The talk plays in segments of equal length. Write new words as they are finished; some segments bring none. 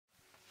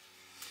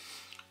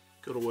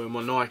Gotta wear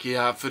my Nike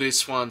hat for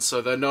this one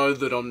so they know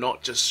that I'm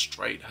not just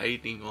straight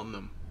hating on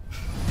them.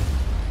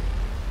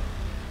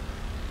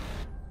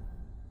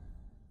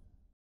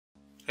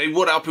 Hey,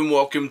 what up and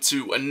welcome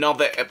to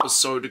another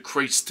episode of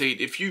Creased.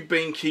 If you've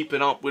been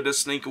keeping up with the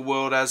sneaker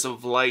world as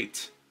of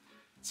late,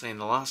 say in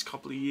the last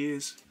couple of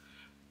years,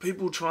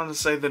 people trying to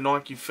say the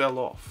Nike fell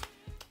off.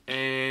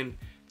 And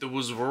there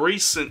was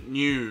recent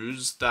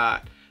news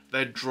that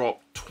they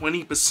dropped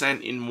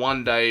 20% in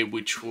one day,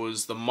 which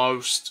was the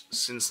most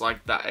since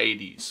like the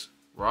 80s,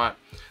 right?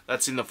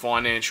 That's in the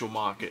financial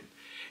market.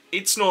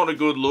 It's not a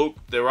good look.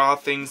 There are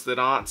things that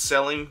aren't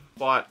selling,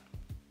 but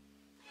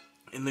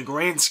in the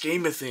grand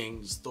scheme of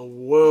things, the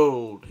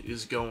world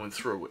is going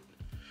through it.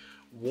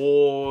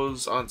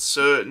 Wars,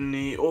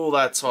 uncertainty, all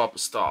that type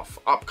of stuff.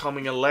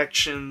 Upcoming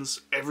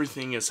elections,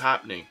 everything is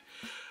happening.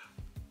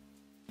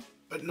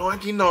 But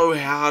Nike know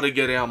how to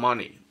get our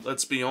money,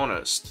 let's be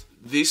honest.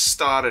 This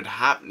started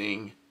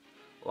happening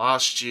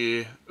last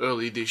year,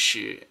 early this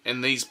year,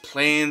 and these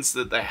plans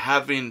that they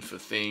have in for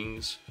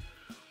things,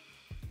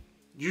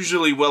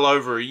 usually well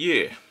over a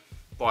year.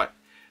 But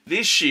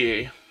this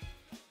year,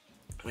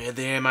 we had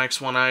the Air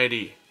Max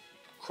 180.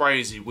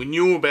 Crazy. We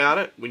knew about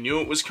it, we knew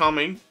it was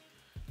coming,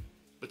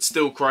 but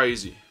still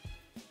crazy.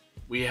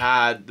 We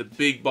had the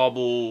big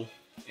bubble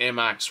Air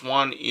Max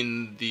 1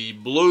 in the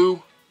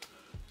blue,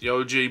 the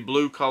OG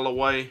blue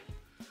colorway.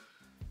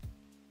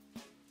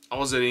 I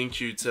was at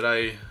InQ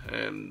today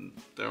and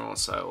they're on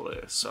sale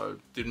there, so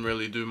didn't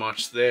really do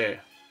much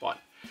there. But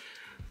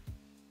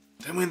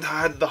then we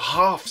had the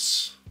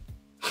halves,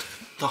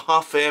 the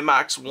half Air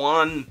Max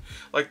 1,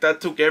 like that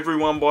took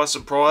everyone by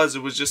surprise.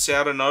 It was just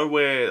out of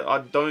nowhere. I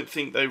don't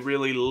think they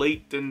really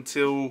leaked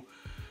until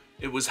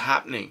it was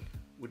happening,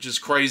 which is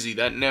crazy.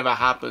 That never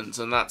happens,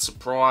 and that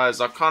surprise,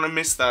 I kind of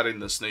miss that in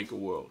the sneaker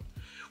world.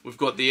 We've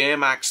got the Air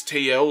Max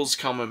TLs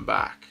coming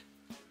back.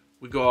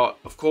 We got,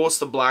 of course,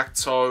 the black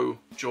toe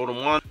Jordan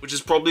 1, which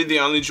is probably the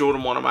only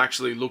Jordan 1 I'm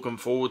actually looking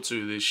forward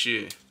to this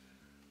year.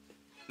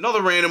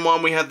 Another random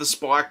one, we had the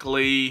Spike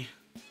Lee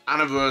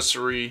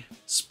anniversary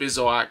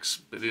Spizzax,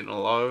 but in a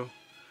low.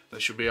 They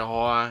should be a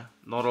high,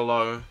 not a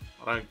low.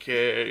 I don't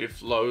care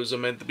if lows are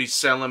meant to be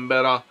selling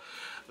better.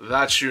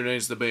 That shoe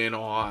needs to be in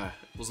a high.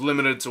 It was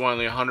limited to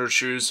only 100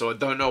 shoes, so I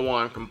don't know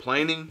why I'm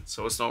complaining,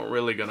 so it's not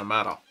really going to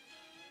matter.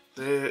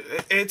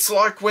 It's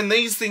like when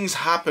these things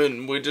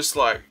happen, we're just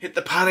like, hit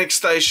the panic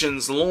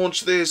stations,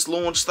 launch this,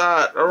 launch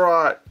that.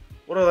 Alright,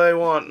 what do they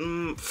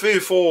want? Fear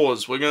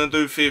 4s, we're going to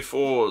do Fear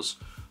 4s.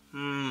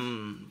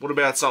 What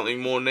about something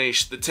more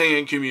niche? The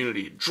TN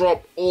community.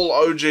 Drop all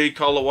OG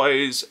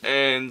colorways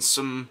and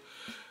some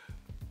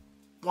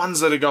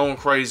ones that are going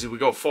crazy. We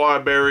got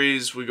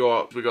Fireberries, we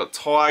got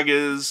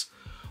Tigers.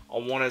 I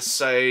want to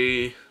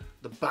say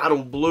the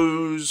Battle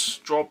Blues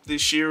dropped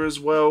this year as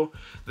well.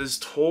 There's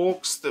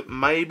talks that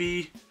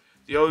maybe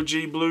the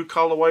OG blue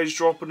colorway's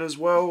dropping as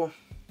well.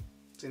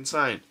 It's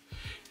insane.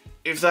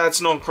 If that's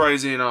not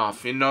crazy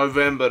enough, in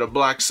November the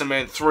Black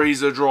Cement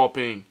 3s are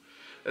dropping.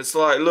 It's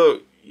like,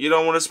 look, you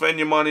don't want to spend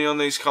your money on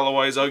these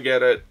colorways, I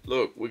get it.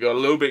 Look, we got a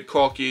little bit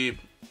cocky,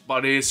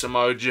 but here's some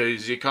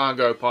OGs. You can't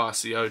go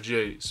past the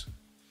OGs.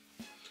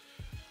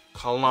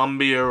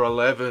 Columbia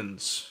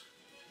 11s.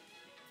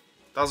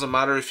 Doesn't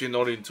matter if you're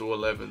not into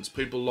 11s.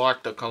 People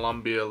like the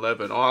Columbia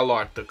 11. I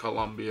like the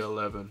Columbia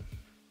 11.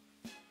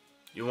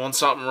 You want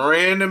something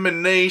random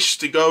and niche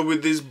to go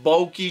with this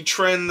bulky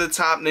trend that's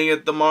happening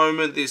at the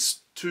moment.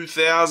 This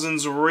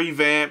 2000s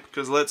revamp.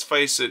 Because let's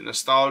face it,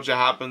 nostalgia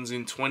happens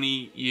in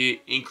 20-year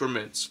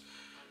increments.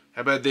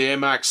 How about the Air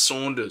Max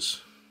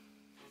Saunders?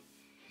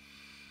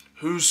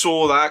 Who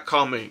saw that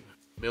coming?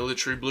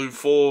 Military Blue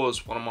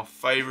 4s. One of my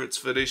favorites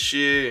for this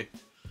year.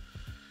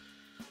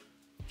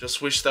 Just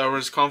wish they were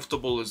as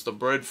comfortable as the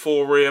Bread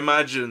 4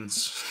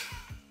 reimagines.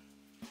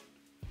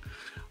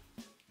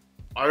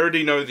 I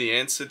already know the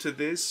answer to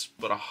this,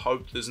 but I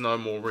hope there's no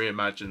more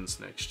reimagines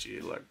next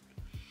year. Like,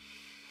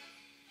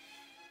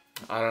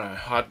 I don't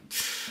know,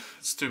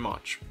 it's too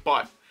much.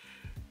 But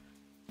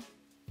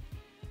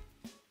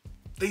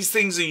these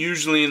things are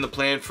usually in the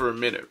plan for a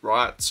minute,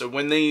 right? So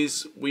when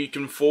we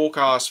can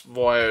forecast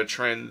via a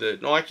trend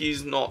that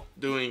Nike's not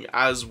doing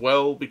as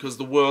well because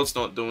the world's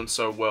not doing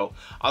so well.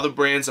 Other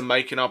brands are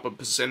making up a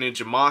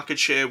percentage of market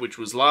share, which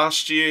was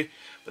last year,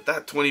 but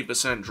that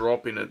 20%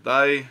 drop in a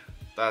day,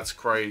 that's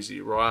crazy,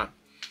 right?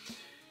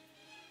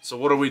 So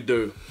what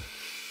do?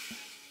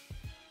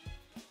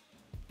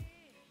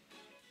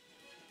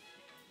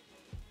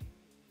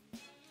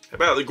 How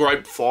about the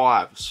Grape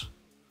 5s?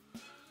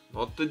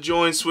 Not the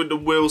joints with the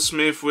Will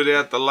Smith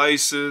without the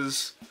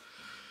laces.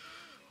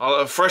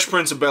 Fresh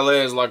Prince of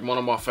Bel-Air is like one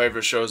of my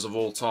favorite shows of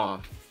all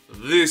time.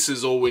 This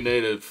is all we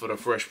needed for the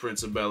Fresh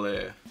Prince of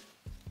Bel-Air.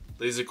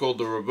 These are called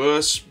the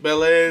reverse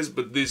Bel-Airs,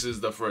 but this is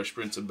the Fresh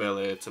Prince of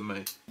Bel-Air to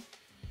me.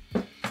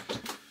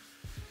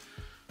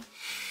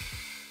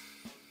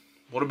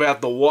 What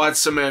about the White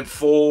Cement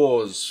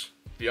 4s?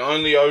 The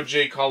only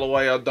OG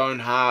colorway I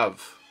don't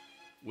have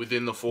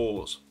within the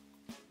 4s.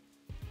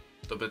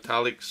 The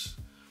metallics.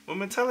 Were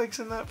metallics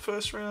in that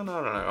first round?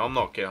 I don't know. I'm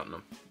not counting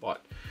them.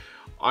 But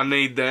I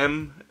need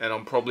them, and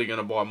I'm probably going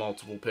to buy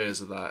multiple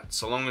pairs of that,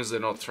 so long as they're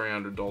not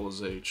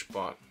 $300 each,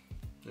 but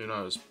who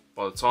knows,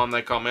 by the time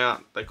they come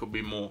out, they could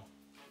be more.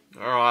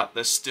 Alright,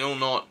 they're still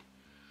not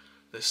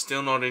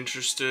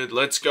interested.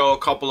 Let's go a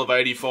couple of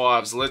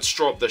 85s. Let's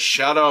drop the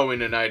Shadow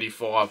in an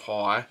 85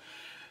 high,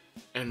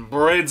 and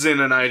Breads in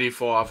an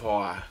 85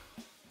 high.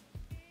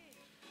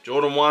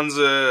 Jordan 1s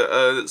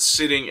are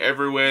sitting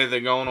everywhere,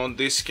 they're going on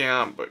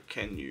discount, but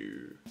can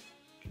you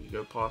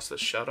go past the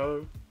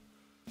Shadow?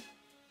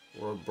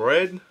 Or a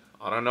Bread?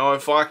 I don't know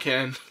if I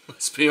can,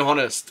 let's be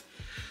honest.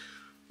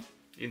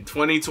 In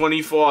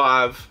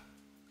 2025,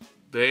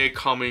 they're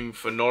coming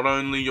for not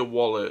only your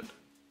wallet,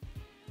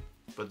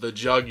 but the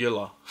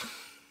jugular.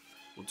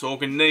 We're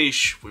talking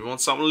niche, we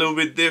want something a little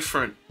bit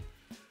different.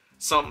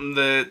 Something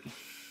that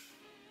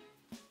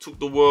took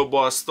the world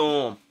by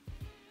storm.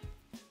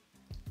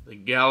 The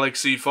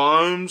Galaxy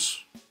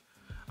foams.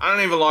 I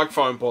don't even like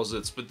foam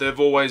posits, but they've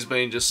always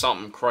been just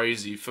something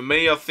crazy. For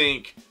me, I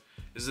think,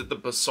 is it the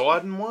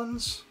Poseidon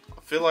ones?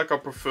 I feel like I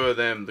prefer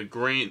them,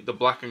 the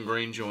black and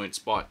green joints,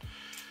 but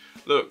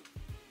look,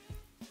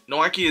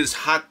 Nike has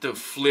had to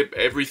flip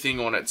everything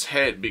on its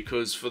head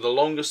because for the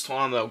longest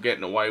time they were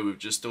getting away with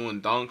just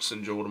doing Dunks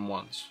and Jordan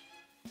 1s.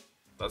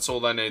 That's all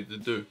they needed to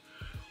do.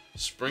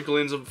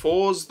 Sprinkle-ins and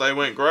 4s, they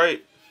went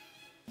great.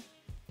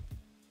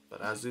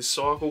 But as this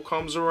cycle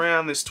comes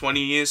around, this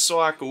 20-year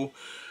cycle,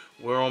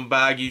 we're on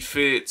baggy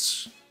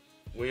fits.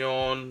 We're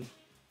on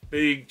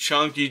big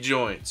chunky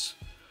joints.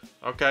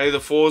 Okay, the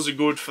 4s are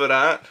good for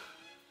that.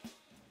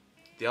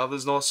 The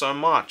others not so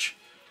much.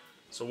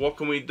 So what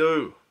can we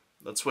do?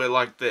 Let's wear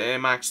like the Air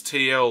Max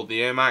TL,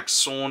 the Air Max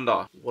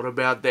Saunder. What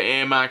about the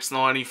Air Max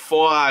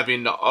 95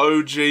 in the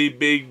OG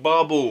Big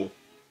Bubble?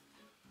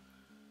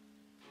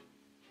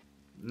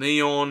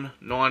 Neon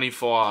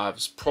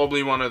 95s,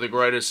 probably one of the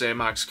greatest Air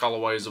Max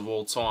colorways of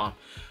all time.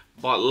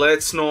 But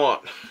let's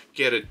not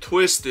get it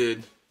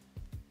twisted.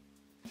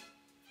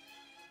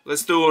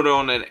 Let's do it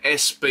on an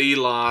SB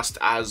last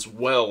as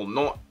well,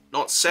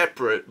 not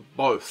separate,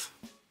 both.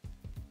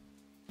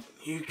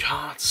 You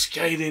can't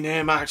skate in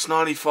Air Max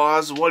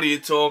 95s, what are you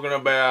talking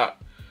about?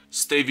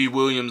 Stevie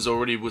Williams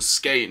already was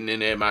skating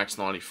in Air Max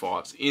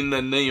 95s, in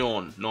the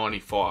Neon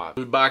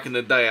 95. Back in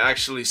the day, I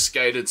actually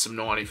skated some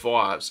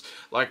 95s.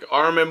 Like,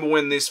 I remember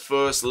when this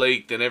first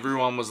leaked and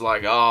everyone was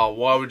like, oh,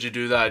 why would you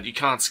do that? You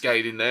can't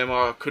skate in them.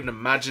 I couldn't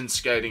imagine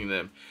skating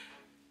them.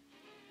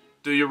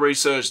 Do your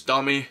research,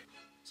 dummy.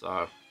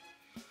 So,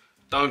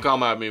 don't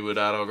come at me with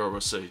that, I got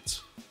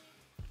receipts.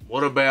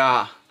 What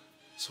about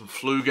some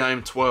Flu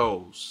Game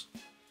 12s?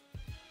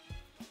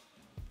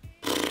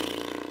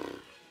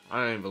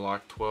 I don't even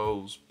like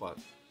 12s, but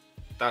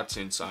that's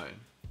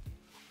insane.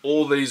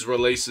 All these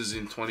releases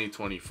in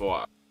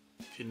 2025.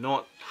 If you're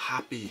not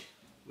happy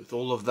with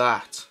all of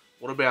that,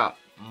 what about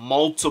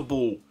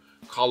multiple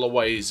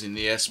colorways in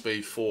the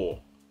SB4?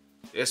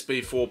 The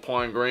SB4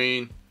 Pine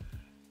Green,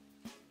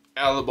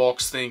 out of the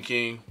box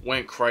thinking,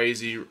 went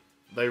crazy.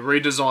 They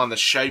redesigned the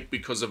shape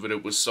because of it,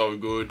 it was so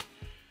good.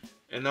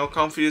 And they're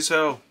comfy as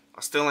hell.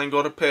 I still ain't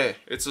got a pair.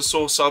 It's a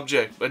sore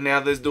subject, but now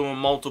they're doing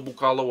multiple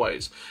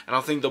colorways. And I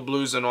think the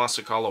blue's a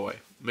nicer colorway.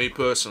 Me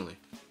personally.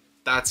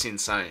 That's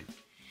insane.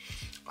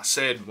 I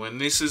said, when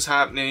this is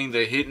happening,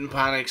 they're hitting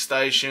panic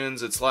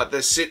stations. It's like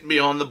they're sitting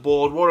behind the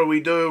board. What do we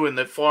do? And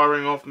they're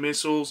firing off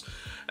missiles.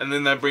 And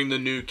then they bring the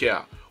nuke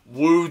out.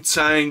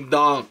 Wu-Tang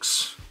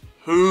Dunks.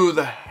 Who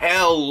the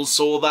hell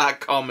saw that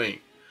coming?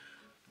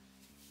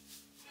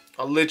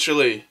 I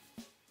literally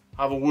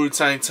have a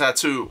Wu-Tang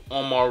tattoo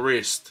on my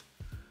wrist.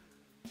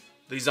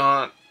 These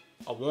aren't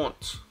a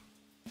want.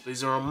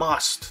 These are a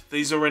must.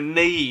 These are a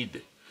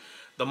need.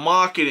 The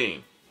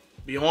marketing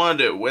behind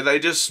it, where they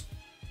just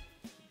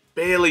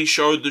barely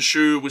showed the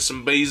shoe with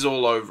some bees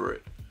all over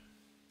it,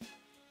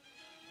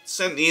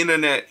 sent the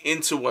internet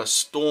into a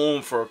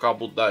storm for a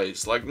couple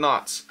days. Like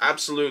nuts.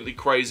 Absolutely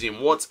crazy. And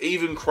what's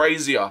even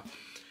crazier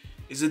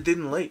is it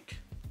didn't leak.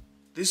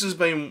 This has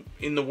been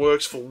in the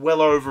works for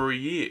well over a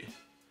year,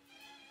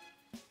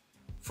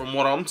 from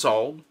what I'm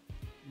told,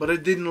 but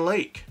it didn't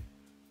leak.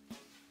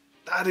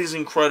 That is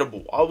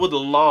incredible. I would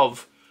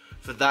love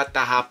for that to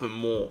happen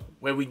more,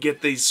 where we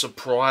get these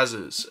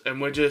surprises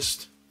and we're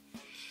just,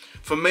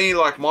 for me,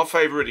 like my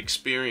favorite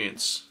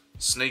experience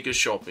sneaker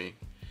shopping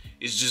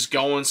is just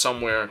going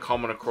somewhere and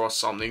coming across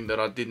something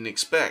that I didn't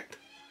expect.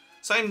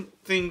 Same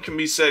thing can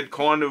be said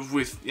kind of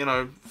with, you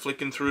know,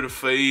 flicking through the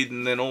feed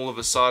and then all of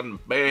a sudden,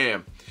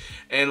 bam.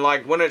 And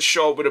like when it's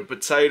shot with a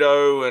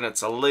potato and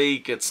it's a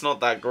leak, it's not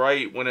that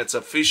great. When it's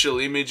official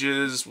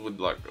images with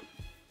like,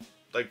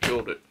 they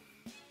killed it.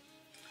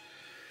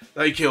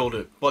 They killed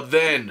it. But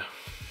then,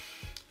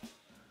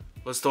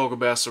 let's talk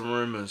about some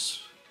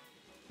rumors.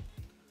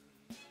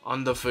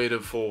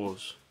 Undefeated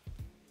 4s.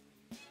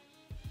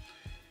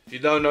 If you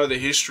don't know the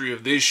history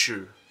of this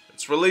shoe,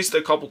 it's released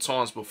a couple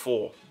times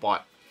before,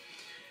 but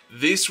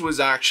this was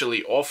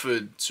actually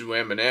offered to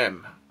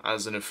Eminem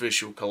as an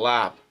official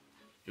collab.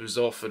 He was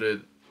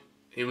offered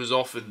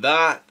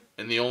that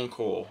and the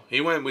Encore.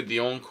 He went with the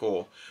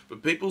Encore,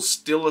 but people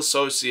still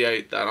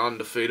associate that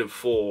Undefeated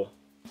 4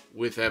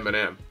 with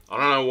M&M. I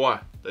don't know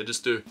why. They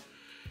just do.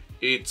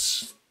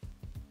 It's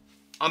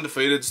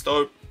undefeated's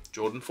dope.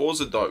 Jordan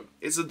 4's are dope.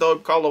 It's a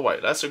dope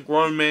colorway. That's a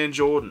grown man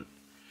Jordan.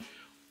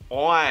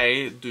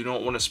 I do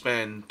not want to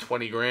spend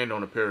 20 grand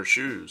on a pair of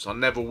shoes. I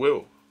never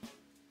will.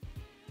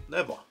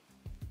 Never.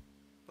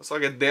 That's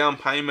like a down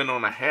payment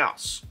on a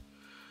house.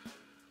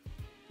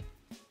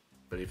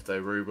 But if they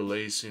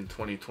re-release in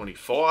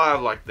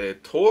 2025 like they're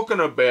talking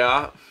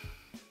about,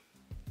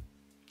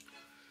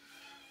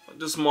 I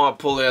just might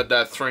pull out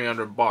that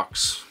 300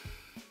 bucks.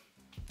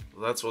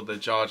 That's what they're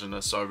charging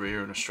us over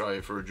here in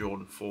Australia for a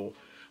Jordan 4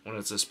 when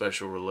it's a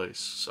special release.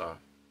 So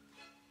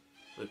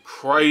the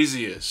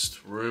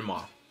craziest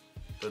rumor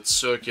that's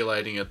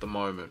circulating at the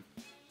moment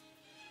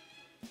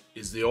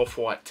is the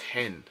Off-White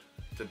 10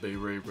 to be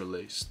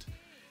re-released.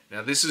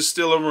 Now this is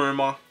still a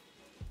rumor.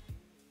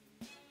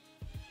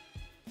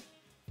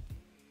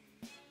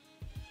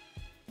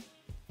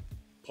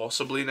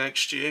 Possibly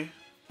next year,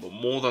 but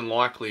more than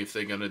likely if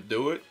they're going to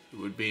do it, it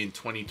would be in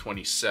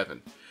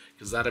 2027.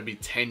 Because that'll be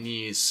 10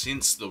 years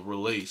since the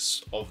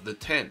release of the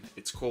 10.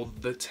 It's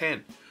called the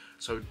 10.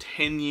 So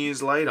 10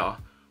 years later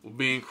will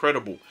be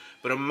incredible.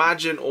 But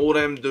imagine all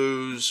them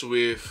dudes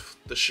with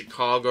the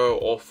Chicago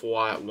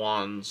Off-White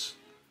ones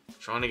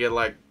trying to get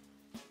like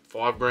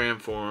 5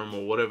 grand for them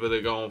or whatever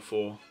they're going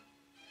for.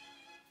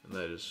 And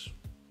they just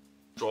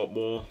drop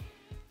more.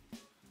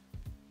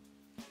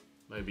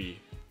 Maybe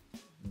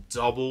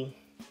double,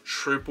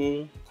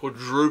 triple,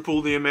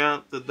 quadruple the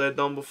amount that they've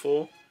done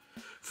before.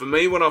 For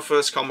me, when I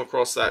first come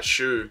across that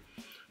shoe,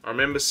 I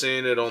remember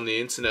seeing it on the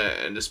internet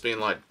and just being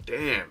like,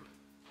 damn,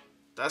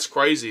 that's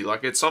crazy.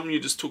 Like, it's something you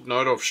just took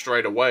note of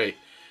straight away.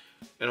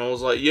 And I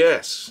was like,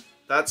 yes,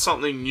 that's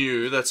something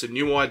new. That's a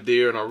new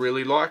idea and I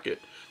really like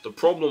it. The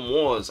problem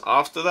was,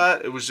 after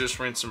that, it was just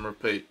rinse and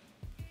repeat.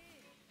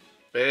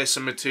 Bare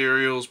some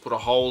materials, put a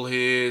hole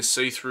here,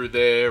 see through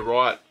there,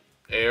 write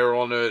air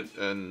on it,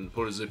 and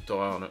put a zip tie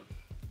on it.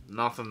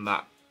 Nothing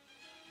that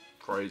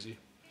crazy.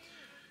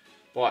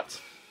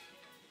 But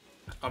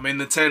I mean,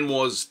 the 10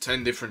 was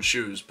 10 different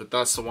shoes, but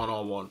that's the one I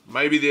want.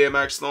 Maybe the Air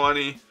Max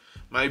 90,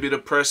 maybe the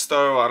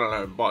Presto, I don't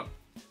know, but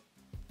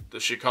the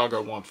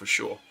Chicago one for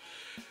sure.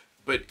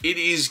 But it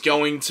is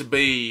going to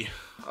be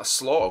a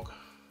slog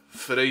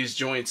for these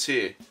joints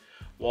here.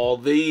 While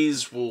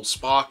these will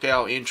spark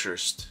our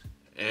interest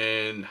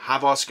and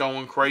have us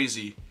going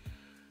crazy,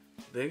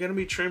 they're going to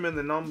be trimming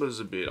the numbers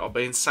a bit. I've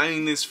been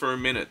saying this for a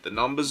minute. The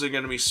numbers are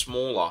going to be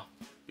smaller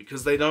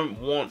because they don't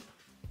want...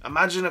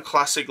 Imagine a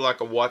classic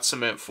like a White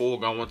Cement 4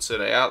 going to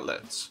the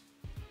outlets.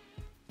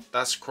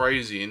 That's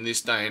crazy in this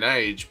day and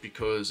age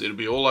because it'll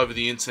be all over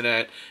the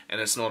internet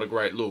and it's not a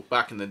great look.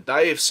 Back in the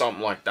day, if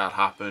something like that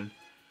happened,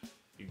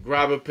 you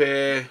grab a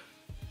pair,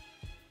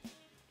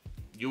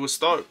 you were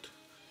stoked.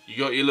 You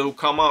got your little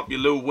come up, your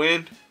little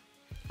win.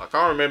 Like,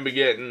 I remember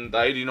getting the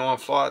 89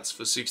 flights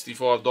for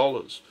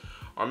 $65.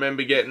 I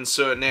remember getting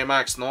certain Air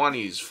Max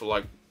 90s for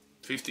like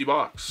 50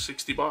 bucks,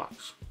 60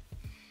 bucks.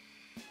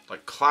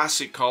 Like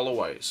classic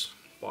colorways,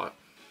 but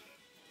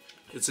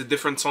it's a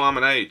different time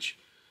and age.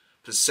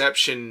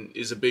 Perception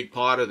is a big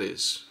part of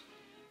this.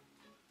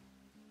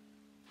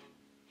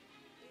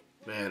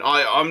 Man,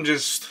 I'm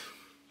just...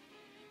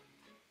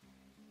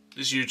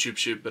 This YouTube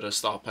shit better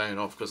start paying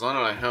off because I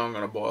don't know how I'm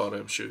going to buy all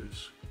them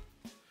shoes.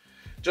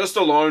 Just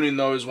alone in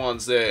those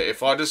ones there,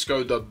 if I just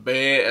go the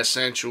bare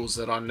essentials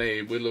that I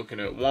need, we're looking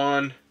at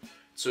 1,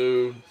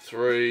 2,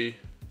 3,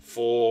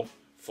 4,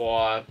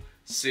 5,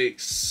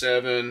 6,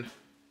 7,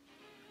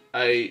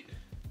 8.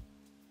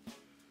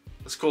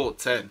 Let's call it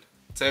 10.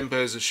 10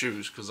 pairs of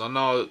shoes because I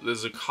know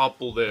there's a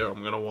couple there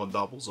I'm going to want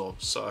doubles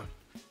of. So,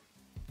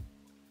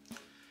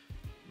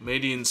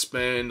 median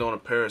spend on a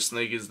pair of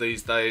sneakers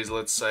these days,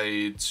 let's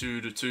say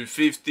 2 to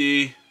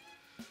 250.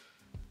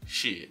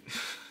 Shit.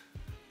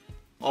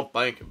 I'll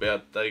bank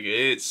about to take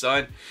a hit,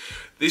 son.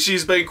 This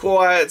year's been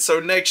quiet, so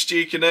next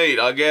year can eat,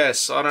 I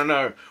guess. I don't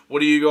know. What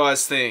do you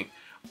guys think?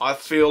 I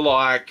feel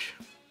like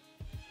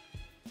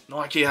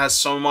Nike has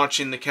so much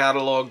in the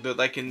catalog that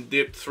they can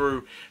dip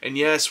through. And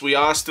yes, we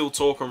are still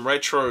talking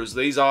retros.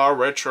 These are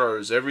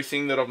retros.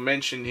 Everything that I've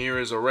mentioned here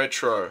is a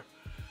retro.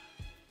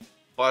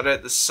 But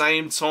at the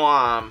same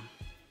time,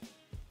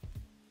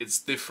 it's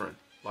different.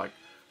 Like,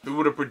 who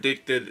would have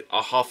predicted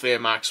a Huff Air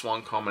Max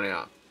 1 coming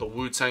out? The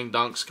Wu-Tang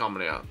Dunks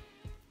coming out?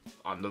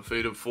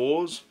 Undefeated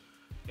 4s?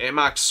 Air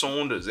Max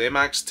Saunders, Air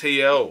Max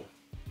TL.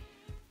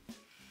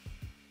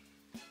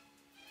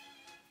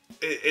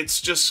 It's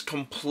just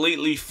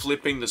completely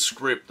flipping the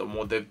script on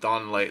what they've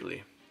done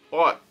lately.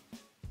 But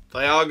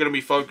they are going to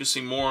be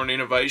focusing more on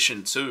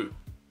innovation too.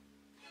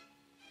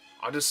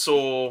 I just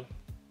saw,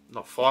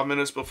 not 5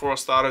 minutes before I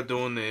started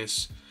doing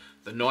this,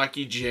 the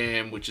Nike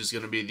Jam, which is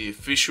going to be the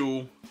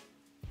official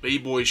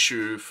B-boy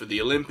shoe for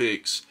the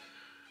Olympics.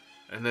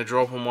 And they're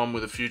dropping one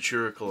with a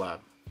Futura collab.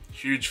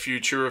 Huge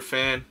Futura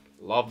fan.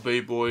 Love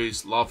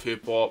B-boys, love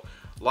hip-hop.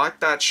 Like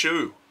that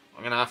shoe.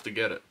 I'm going to have to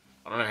get it.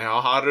 I don't know how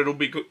hard it'll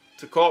be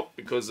to cop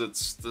because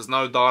there's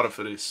no data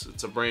for this.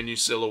 It's a brand new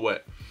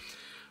silhouette.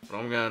 But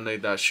I'm going to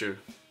need that shoe.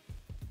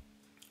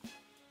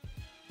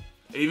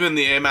 Even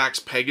the Air Max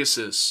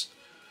Pegasus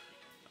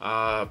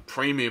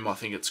Premium, I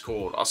think it's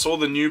called. I saw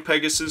the new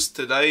Pegasus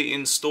today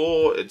in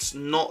store. It's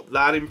not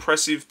that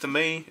impressive to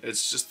me.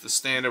 It's just the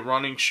standard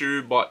running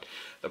shoe, but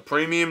the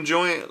premium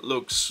joint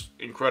looks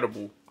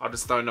incredible. I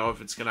just don't know if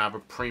it's going to have a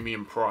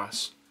premium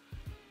price.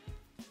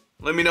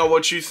 Let me know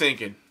what you're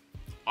thinking.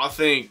 I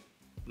think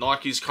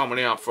Nike's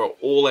coming out for an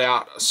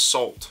all-out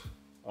assault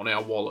on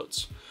our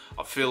wallets.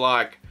 I feel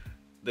like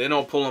they're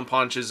not pulling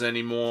punches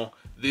anymore.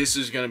 This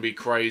is going to be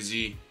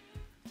crazy.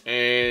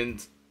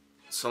 And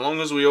so long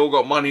as we all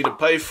got money to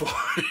pay for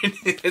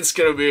it, it's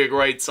going to be a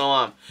great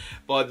time.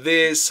 But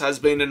this has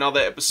been another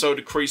episode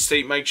of Creased.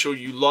 Make sure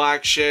you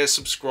like, share,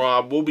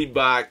 subscribe. We'll be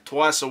back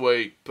twice a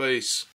week. Peace.